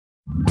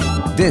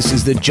This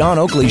is the John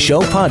Oakley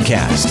Show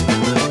podcast.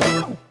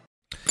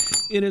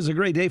 It is a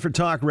great day for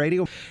talk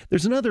radio.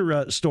 There's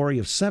another story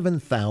of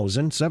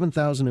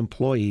 7,000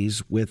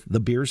 employees with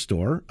the beer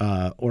store,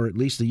 or at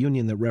least the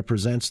union that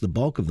represents the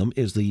bulk of them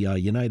is the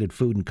United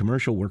Food and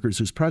Commercial Workers,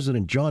 whose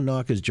president, John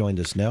Nock, has joined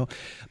us now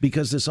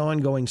because this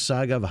ongoing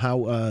saga of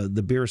how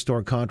the beer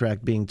store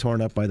contract being torn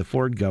up by the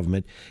Ford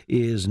government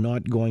is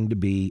not going to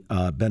be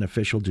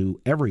beneficial to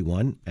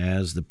everyone,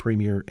 as the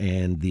Premier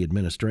and the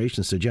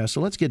administration suggest. So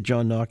let's get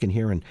John Nock in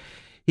here, and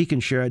he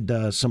can shed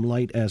some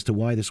light as to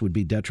why this would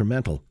be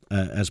detrimental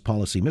as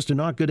policy. Mr.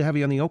 Nock, good to have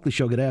you on the Oakley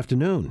Show. Good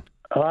afternoon.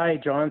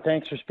 Hi, John.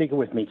 Thanks for speaking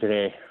with me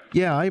today.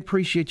 Yeah, I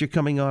appreciate you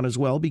coming on as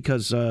well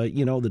because,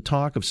 the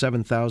talk of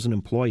 7,000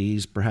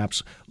 employees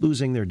perhaps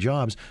losing their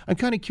jobs, I'm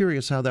kind of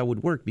curious how that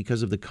would work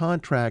because if the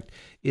contract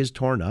is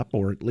torn up,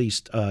 or at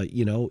least,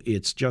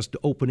 it's just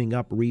opening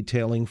up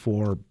retailing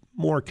for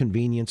more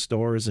convenience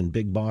stores and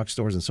big box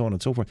stores and so on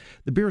and so forth,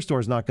 the beer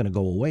store is not going to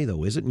go away,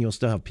 though, is it? And you'll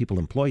still have people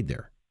employed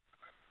there.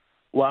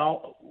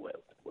 Well,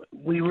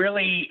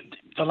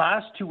 the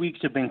last 2 weeks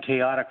have been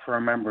chaotic for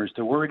our members.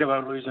 They're worried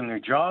about losing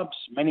their jobs.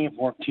 Many have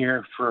worked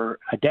here for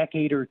a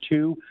decade or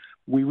two.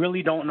 We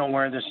really don't know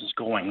where this is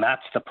going.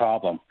 That's the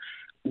problem.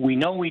 We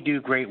know we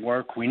do great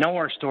work. We know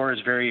our store is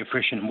very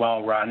efficient and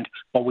well run,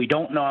 but we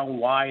don't know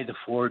why the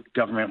Ford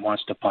government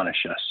wants to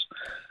punish us.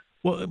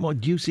 Well,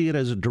 do you see it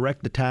as a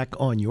direct attack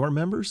on your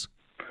members?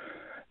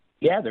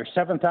 Yeah, there's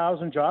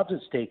 7,000 jobs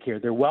at stake here.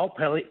 They're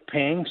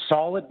well-paying,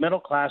 solid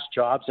middle-class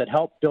jobs that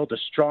help build a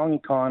strong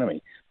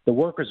economy. The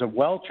workers are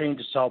well-trained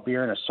to sell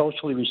beer in a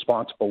socially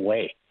responsible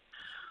way.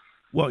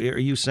 Well, are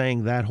you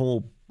saying that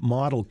whole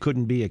model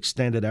couldn't be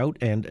extended out?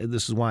 And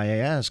this is why I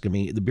ask. I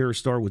mean, the beer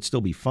store would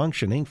still be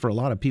functioning. For a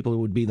lot of people, it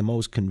would be the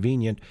most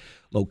convenient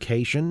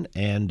location,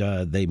 and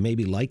they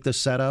maybe like the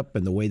setup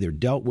and the way they're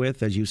dealt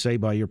with, as you say,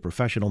 by your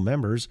professional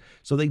members.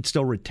 So they'd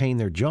still retain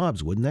their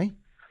jobs, wouldn't they?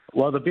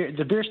 Well, the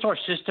beer store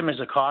system is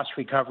a cost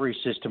recovery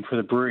system for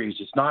the breweries.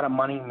 It's not a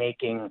money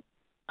making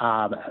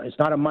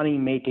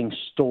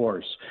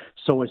stores.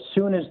 So as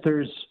soon as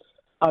there's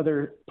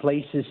other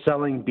places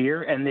selling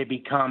beer and they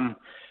become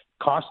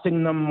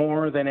costing them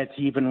more than it's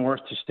even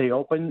worth to stay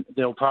open,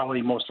 they'll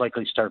probably most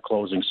likely start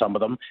closing some of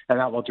them, and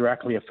that will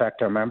directly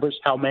affect our members.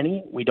 How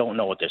many? We don't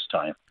know at this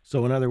time.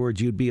 So in other words,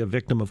 you'd be a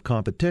victim of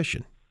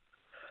competition.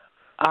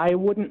 I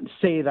wouldn't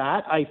say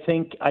that. I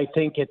think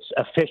it's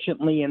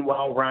efficiently and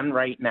well run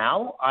right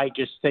now. I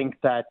just think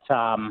that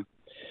who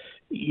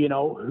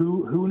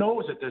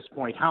knows at this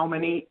point how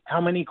many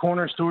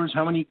corner stores,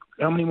 how many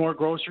more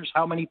grocers,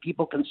 how many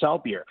people can sell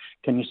beer?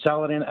 Can you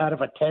sell it out of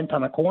a tent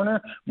on a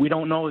corner? We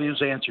don't know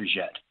those answers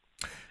yet.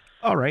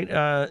 All right.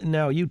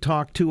 Now, you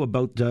talked, too,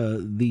 about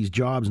these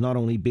jobs not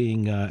only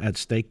being at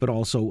stake, but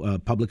also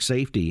public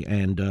safety,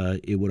 and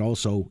it would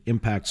also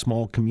impact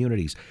small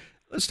communities.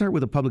 Let's start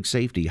with the public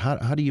safety. How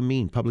do you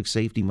mean public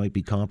safety might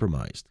be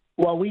compromised?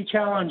 Well, we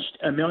challenged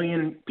 1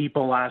 million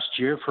people last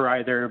year for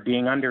either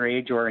being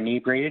underage or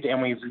inebriated,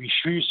 and we've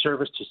refused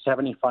service to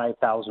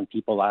 75,000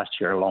 people last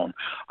year alone.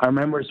 Our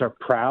members are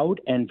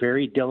proud and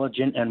very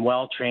diligent and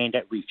well-trained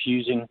at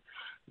refusing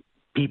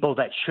people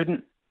that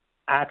shouldn't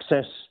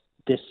access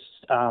this,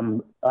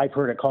 I've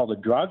heard it called a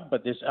drug,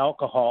 but this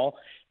alcohol,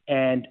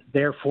 and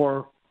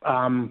therefore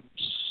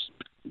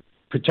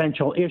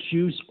potential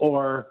issues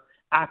or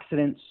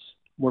accidents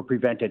were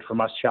prevented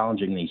from us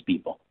challenging these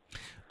people.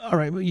 All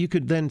right. Well, you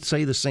could then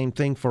say the same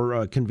thing for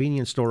a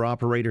convenience store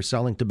operator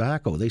selling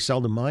tobacco. They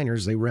sell to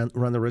minors. They run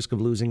the risk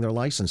of losing their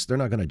license. They're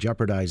not going to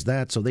jeopardize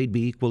that, so they'd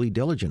be equally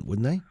diligent,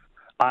 wouldn't they?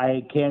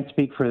 I can't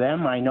speak for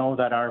them. I know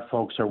that our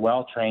folks are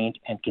well-trained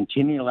and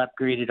continually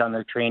upgraded on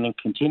their training,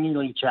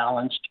 continually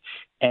challenged,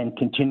 and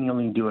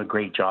continually do a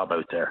great job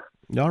out there.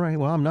 All right.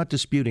 Well, I'm not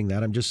disputing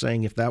that. I'm just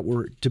saying if that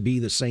were to be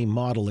the same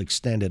model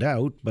extended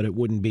out, but it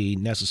wouldn't be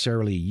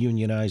necessarily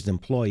unionized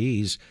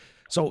employees.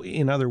 So,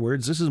 in other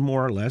words, this is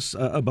more or less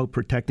about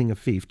protecting a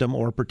fiefdom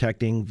or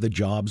protecting the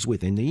jobs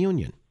within the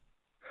union.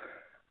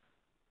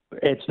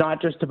 It's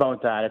not just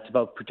about that. It's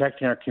about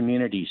protecting our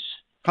communities.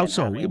 How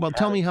so? Well,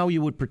 tell me how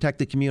you would protect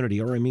the community.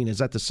 Or, I mean, is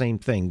that the same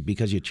thing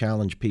because you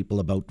challenge people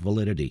about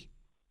validity?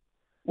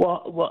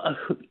 Well,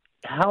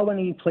 how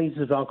many places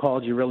of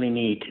alcohol do you really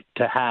need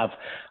to have?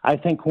 I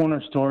think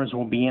corner stores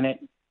will be in it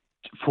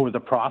for the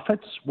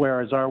profits,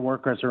 whereas our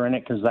workers are in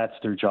it because that's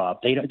their job.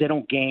 They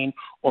don't gain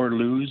or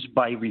lose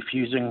by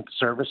refusing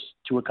service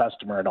to a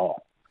customer at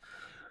all.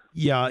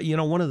 Yeah,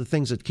 one of the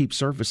things that keeps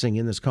surfacing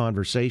in this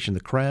conversation,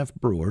 the craft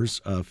brewers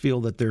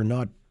feel that they're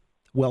not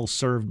well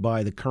served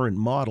by the current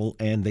model,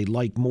 and they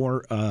like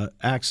more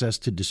access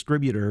to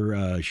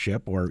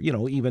distributorship or,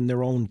 even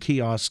their own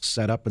kiosks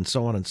set up and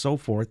so on and so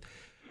forth.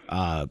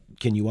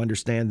 Can you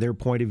understand their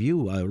point of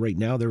view? Right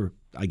now, they're,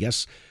 I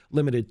guess,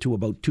 limited to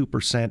about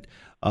 2%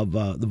 of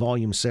the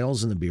volume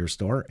sales in the beer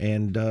store.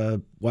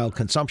 And while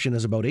consumption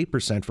is about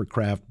 8% for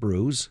craft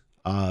brews,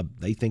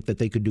 they think that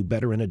they could do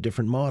better in a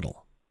different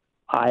model.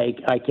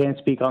 I can't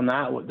speak on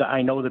that.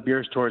 I know the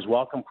beer stores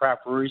welcome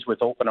craft breweries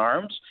with open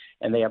arms,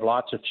 and they have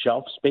lots of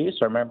shelf space.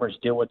 Our members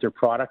deal with their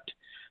product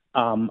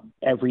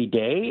every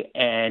day,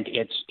 and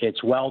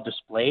it's well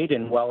displayed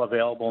and well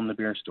available in the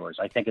beer stores.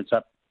 I think it's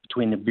up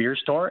between the beer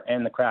store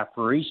and the craft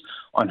breweries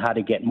on how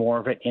to get more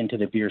of it into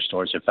the beer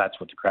stores if that's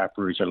what the craft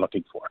breweries are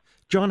looking for.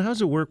 John, how's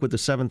it work with the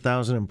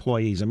 7,000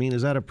 employees? I mean,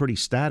 is that a pretty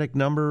static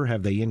number?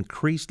 Have they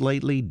increased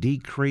lately,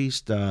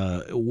 decreased?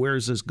 Where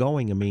is this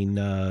going? I mean,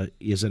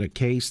 is it a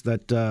case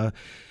that...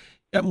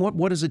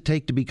 What does it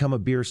take to become a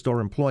beer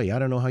store employee? I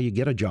don't know how you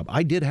get a job.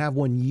 I did have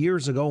one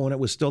years ago when it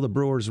was still the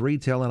Brewers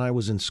Retail and I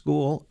was in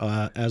school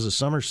as a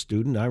summer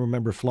student. I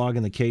remember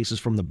flogging the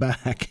cases from the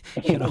back.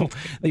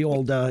 The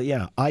old,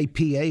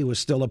 IPA was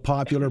still a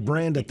popular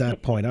brand at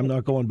that point. I'm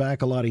not going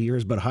back a lot of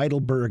years, but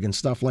Heidelberg and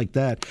stuff like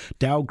that,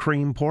 Dow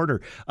Cream Porter.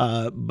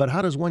 But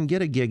how does one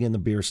get a gig in the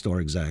beer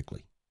store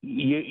exactly?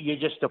 You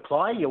just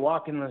apply, you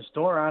walk in the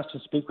store, ask to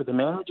speak with the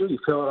manager, you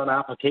fill out an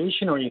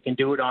application, or you can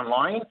do it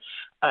online.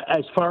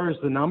 As far as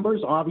the numbers,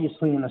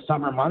 obviously in the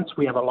summer months,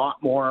 we have a lot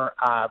more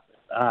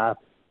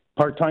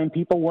part-time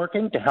people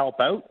working to help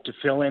out, to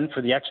fill in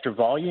for the extra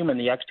volume and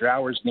the extra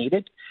hours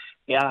needed.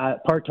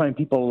 Part-time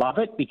people love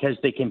it because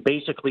they can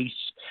basically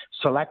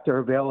select their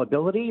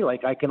availability.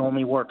 Like, I can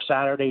only work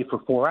Saturday for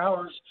 4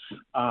 hours.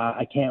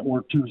 I can't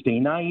work Tuesday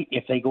night.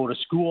 If they go to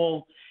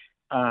school,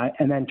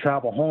 and then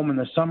travel home in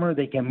the summer,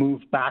 they can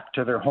move back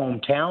to their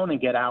hometown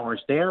and get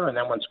hours there. And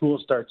then when school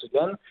starts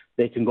again,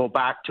 they can go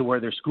back to where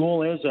their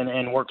school is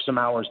and work some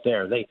hours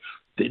there. They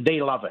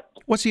love it.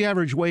 What's the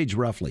average wage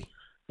roughly?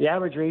 The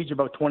average wage is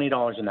about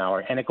 $20 an hour,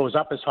 and it goes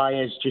up as high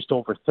as just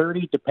over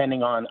 $30,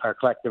 depending on our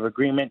collective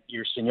agreement,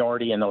 your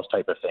seniority, and those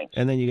type of things.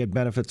 And then you get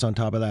benefits on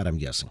top of that, I'm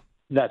guessing.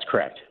 That's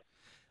correct.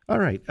 All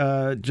right,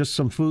 just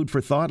some food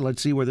for thought.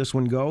 Let's see where this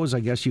one goes.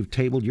 I guess you've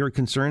tabled your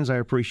concerns. I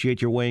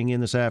appreciate your weighing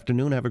in this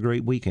afternoon. Have a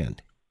great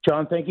weekend.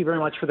 John, thank you very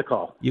much for the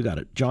call. You got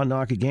it. John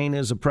Nock, again,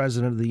 is the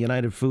president of the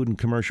United Food and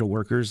Commercial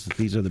Workers.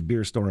 These are the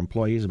beer store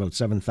employees, about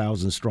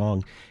 7,000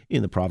 strong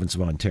in the province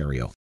of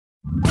Ontario.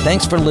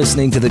 Thanks for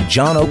listening to the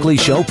John Oakley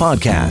Show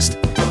podcast.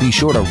 Be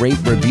sure to rate,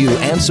 review,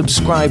 and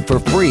subscribe for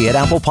free at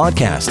Apple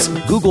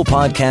Podcasts, Google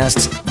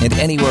Podcasts, and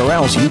anywhere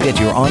else you get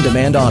your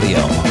on-demand audio.